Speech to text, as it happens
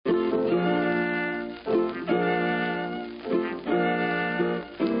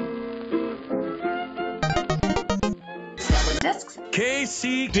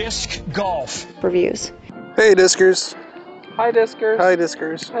KC Disc Golf reviews. Hey, Discers. Hi, Discers. Hi,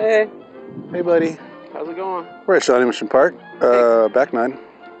 Discers. Hey. Hey, buddy. How's it going? We're at Shawnee Mission Park, back 9.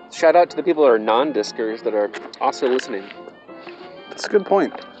 Shout out to the people that are non-Discers that are also listening. That's a good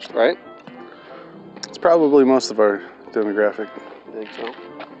point. Right? It's probably most of our demographic. I think so.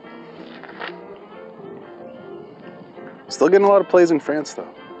 Still getting a lot of plays in France,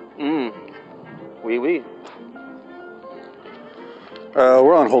 though. Oui, oui.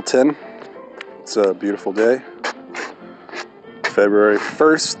 We're on hole 10. It's a beautiful day. February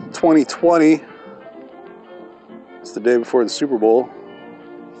 1st, 2020. It's the day before the Super Bowl.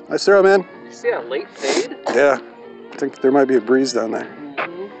 Nice throw, man. Did you see that late fade? Yeah. I think there might be a breeze down there.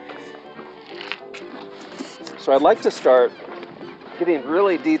 So I'd like to start getting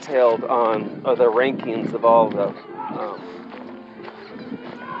really detailed on the rankings of all the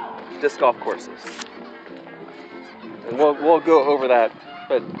disc golf courses. And we'll go over that.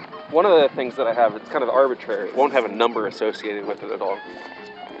 But one of the things that I have, it's kind of arbitrary. It won't have a number associated with it at all.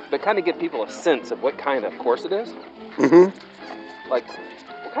 But kind of give people a sense of what kind of course it is. Mm-hmm. Like,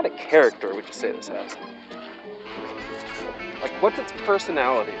 what kind of character would you say this has? Like, what's its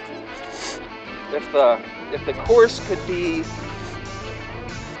personality? If the course could be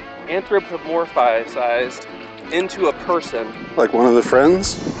anthropomorphized into a person. Like one of the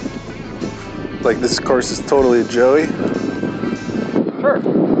friends? Like this course is totally Joey? Sure.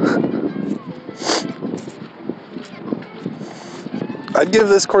 I'd give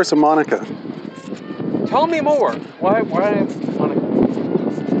this course a Monica. Tell me more. Why Monica?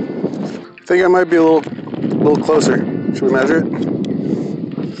 I think I might be a little closer. Should we measure it?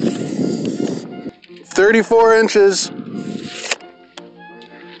 34 inches.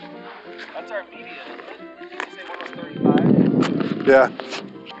 That's our median, isn't it? Did you say 135? Yeah.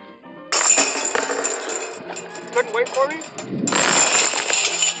 Couldn't wait for me?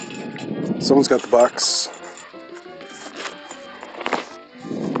 Someone's got the box.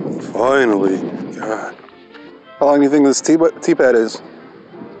 Finally. God. How long do you think this tee-pad is?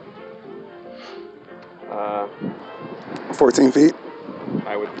 14 feet?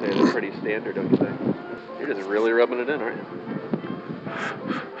 I would say they're pretty standard, don't you think? You're just really rubbing it in, aren't you?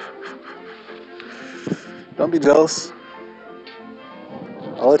 Don't be jealous.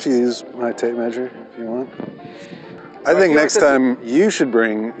 I'll let you use my tape measure if you want. I think next time you should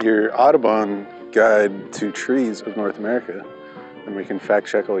bring your Audubon guide to trees of North America, and we can fact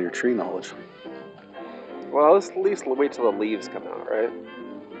check all your tree knowledge. Well, let's at least wait till the leaves come out, right?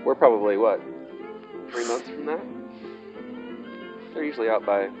 We're probably, what, 3 months from that? They're usually out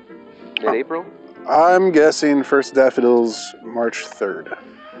by mid-April? I'm guessing first daffodils March 3rd.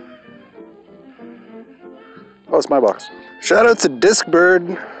 Oh, it's my box. Shout out to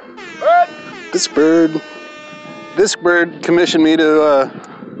Discbird. Discbird. Discbird commissioned me to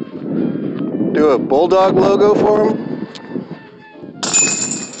do a bulldog logo for him.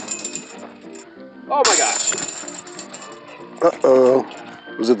 Oh my gosh. Uh-oh.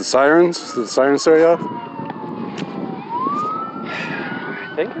 Was it the sirens? Did the sirens start you off?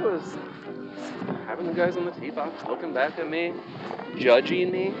 I think it was having the guys on the tee box looking back at me, judging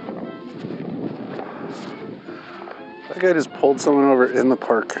me. That guy just pulled someone over in the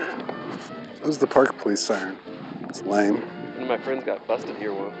park. It was the park police siren. It's lame. One of my friends got busted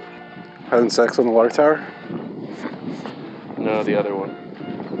here once. Having sex on the water tower? No, the other one.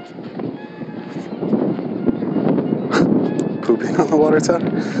 Pooping on the water tower?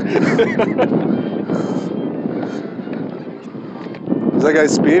 Is that guy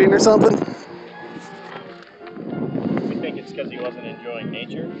speeding or something? We think it's because he wasn't enjoying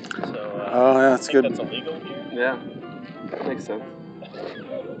nature. So, oh, yeah, that's good. That's illegal here. Yeah, that makes sense.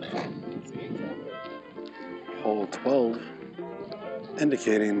 Hole 12,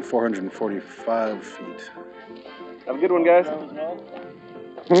 indicating 445 feet. Have a good one, guys.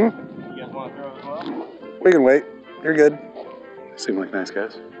 Hmm? You guys want to throw as well? We can wait. You're good. Seem like nice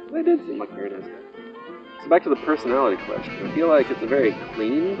guys. They did seem like very nice guys. So back to the personality question. I feel like it's a very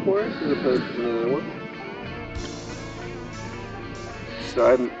clean course as opposed to another one.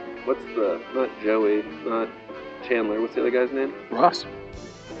 So not Joey, not Chandler, what's the other guy's name? Ross?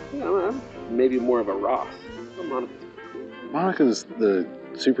 Yeah, I'm maybe more of a Ross. Monica's the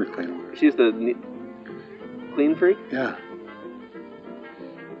super clean one. She's the clean freak? Yeah.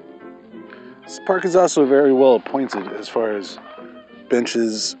 This park is also very well appointed as far as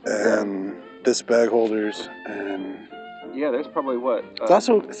benches and disc bag holders, and yeah, there's probably what? It's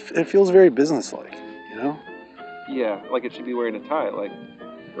also, it feels very businesslike, you know? Yeah, like it should be wearing a tie, like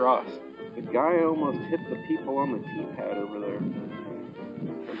Ross. The guy almost hit the people on the tee pad over there.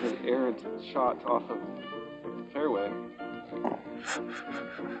 From his errant shot off of the fairway.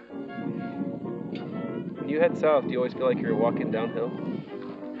 When you head south, do you always feel like you're walking downhill?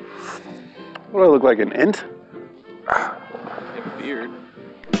 What do I look like, an int? You have a beard.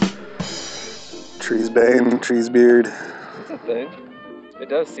 Trees bane, trees beard. That's a thing. It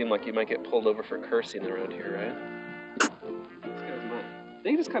does seem like you might get pulled over for cursing around here, right?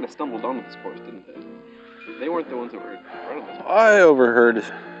 They just kind of stumbled onto this course, didn't they? They weren't the ones that were running this. I overheard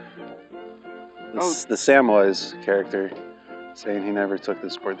the Samwise character saying he never took the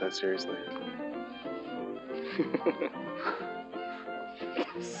sport that seriously.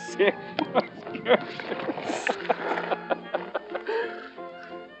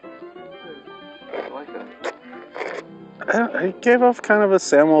 I like that. He gave off kind of a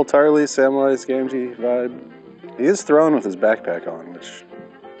Samuel Tarly, Samwise Gamgee vibe. He is throwing with his backpack on, which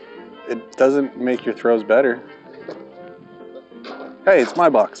it doesn't make your throws better. Hey, it's my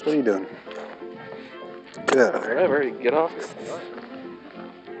box. What are you doing? Get out of there. Whatever, you get off.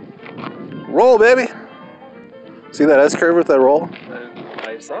 Roll, baby. See that S curve with that roll?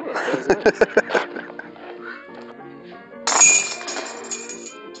 I saw that.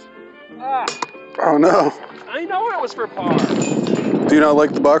 Ah, Oh no. I know it was for par. Do you not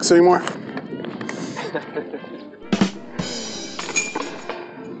like the box anymore?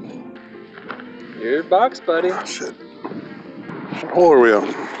 Your box, buddy. Oh, shit. What hole are we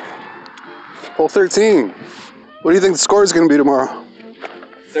on? Hole 13. What do you think the score is going to be tomorrow?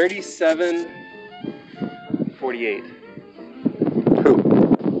 37-48.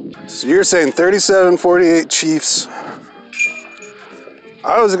 Who? So you're saying 37-48 Chiefs.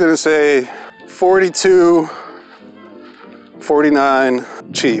 I was going to say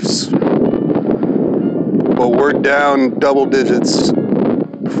 42-49 Chiefs. But we're down double digits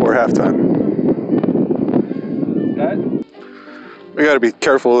before halftime. We got to be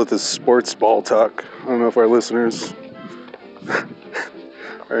careful with this sports ball talk. I don't know if our listeners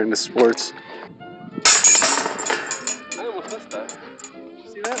are into sports. I almost missed that. Did you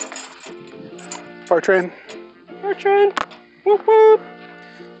see that? Par train. Par train. Whoop whoop.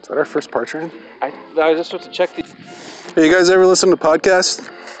 Is that our first par train? I was just supposed to check the. Hey, you guys ever listen to podcasts?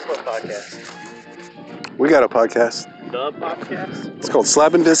 What podcast? We got a podcast. The podcast? It's called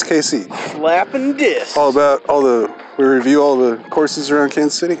Slap and Disc KC. Slap and Disc. We review all the courses around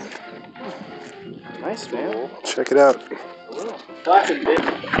Kansas City. Nice, man. Check it out. Slap and Disc.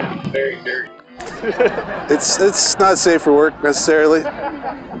 Very dirty. It's not safe for work necessarily.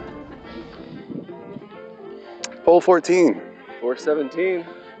 Hole 14. 417.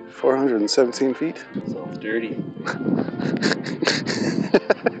 417 feet. Sounds dirty.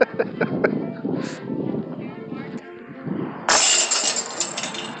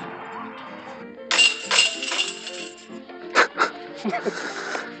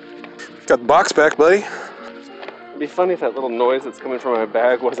 Got the box back, buddy. It'd be funny if that little noise that's coming from my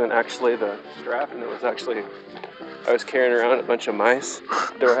bag wasn't actually the strap, and it was actually I was carrying around a bunch of mice.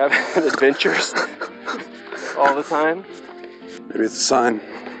 They were having adventures all the time. Maybe it's a sign.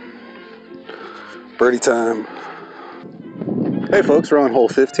 Birdie time. Hey folks, we're on hole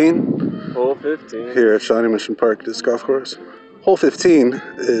 15 Hole 15. here at Shawnee Mission Park Disc Golf Course. Hole 15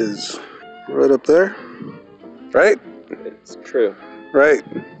 is right up there, right? It's true. Right.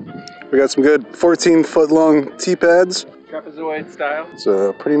 We got some good 14-foot-long tee pads. Trapezoid style. It's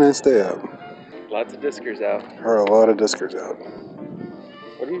a pretty nice day out. Lots of discers out. There are a lot of discers out.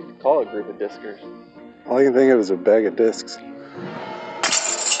 What do you call a group of discers? All I can think of is a bag of discs.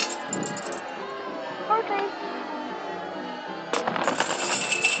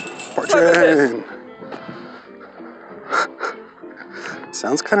 Portrain.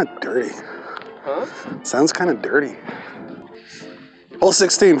 Sounds kind of dirty. Huh? Sounds kind of dirty. Hole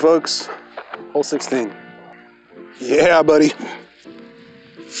 16, folks. Hole 16. Yeah, buddy.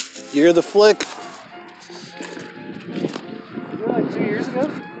 You're the flick. Wasn't that like 2 years ago?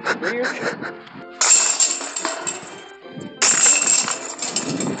 3 years ago?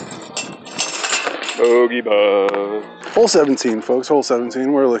 Bogey buzz. Hole 17, folks. Hole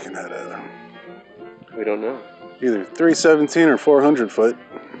 17. We're looking at it. We don't know. Either 317 or 400 foot.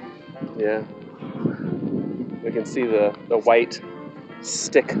 Yeah. We can see the white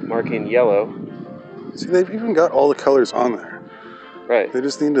stick marking yellow. See, they've even got all the colors on there. Right. They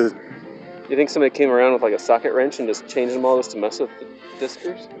just need to... You think somebody came around with like a socket wrench and just changed them all just to mess with the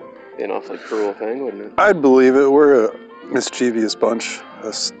discers? Be an awfully cruel thing, wouldn't it? I'd believe it. We're a mischievous bunch,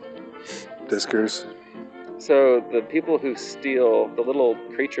 us discers. So the people who steal, the little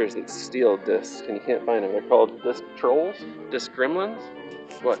creatures that steal discs, and you can't find them, they're called disc trolls? Disc gremlins?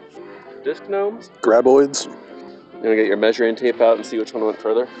 What? Disc gnomes? Graboids. You want to get your measuring tape out and see which one went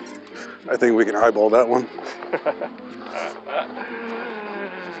further? I think we can eyeball that one.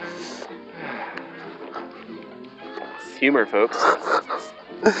 It's humor, folks.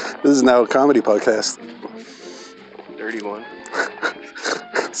 This is now a comedy podcast. Dirty one.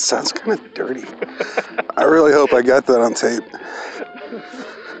 Sounds kind of dirty. I really hope I got that on tape.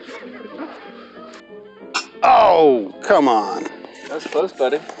 Oh, come on. That's close,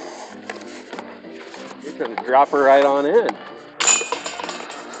 buddy. You're trying to drop her right on in.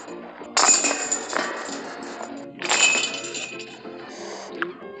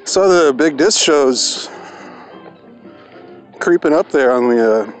 So the big disc shows creeping up there on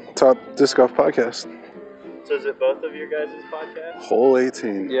the Top Disc Golf Podcast. So is it both of your guys' podcasts? Hole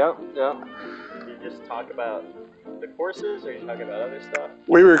 18. Yeah. You just talk about the courses, or you talk about other stuff?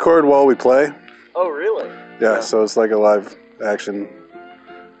 We record while we play. Oh, really? Yeah, so it's like a live action.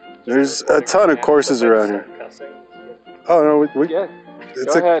 There's a ton of courses around here. Cussing. Oh no, we Yeah.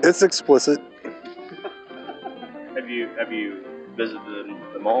 Go ahead. it's explicit. Have you visited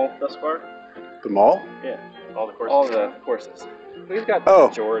the mall thus far? The mall? Yeah, all the courses. All the courses. We've got Oh. the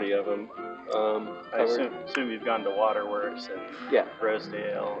majority of them. I assume you've gone to Waterworks and Yeah.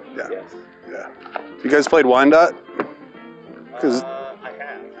 Rosedale. And, Yeah. Yes. Yeah. You guys played Wyandotte? 'Cause- I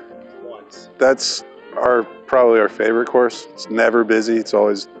have once. That's probably our favorite course. It's never busy. It's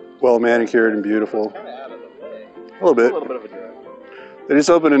always well manicured and beautiful. Kind of out of the way. A little A bit. little bit of a drive. They just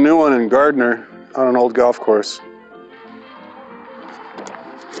opened a new one in Gardner on an old golf course.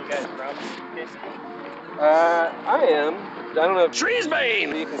 You guys from Casey? I am. I don't know.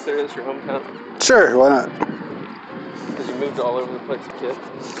 Treesbane! Do you consider this your hometown? Sure, why not? Because you moved all over the place as a kid.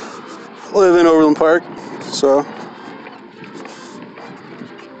 Live in Overland Park, so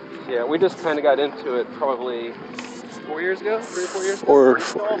Yeah, we just kind of got into it probably 4 years ago, 3 or 4 years ago. or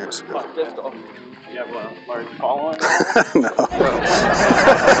 4 years ago. Disc golf. You have a large following? No.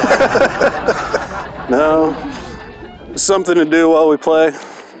 No. Something to do while we play.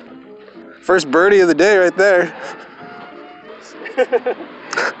 First birdie of the day right there.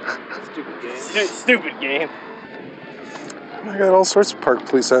 Stupid game. Stupid game. I got all sorts of park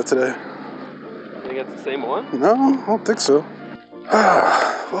police out today. I think it's the same one. No, I don't think so.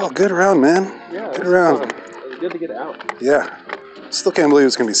 Well, good round, man. Yeah, Good it was round. fun. It was good to get out. Yeah. Still can't believe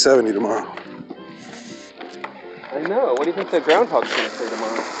it's going to be 70 tomorrow. I know. What do you think the groundhog's going to say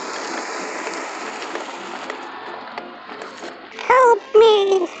tomorrow? Help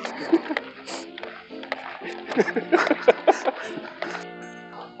me!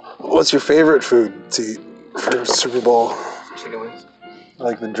 What's your favorite food to eat for Super Bowl? Chicken wings.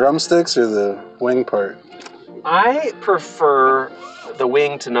 Like the drumsticks or the wing part? I prefer the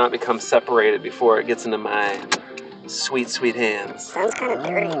wing to not become separated before it gets into my sweet, sweet hands. Sounds kind of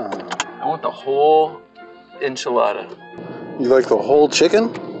dirty. Ah. I want the whole enchilada. You like the whole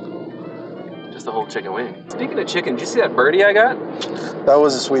chicken? Just the whole chicken wing. Speaking of chicken, did you see that birdie I got? That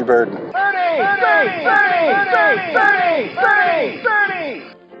was a sweet bird.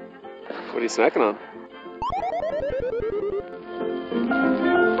 What are you snacking on?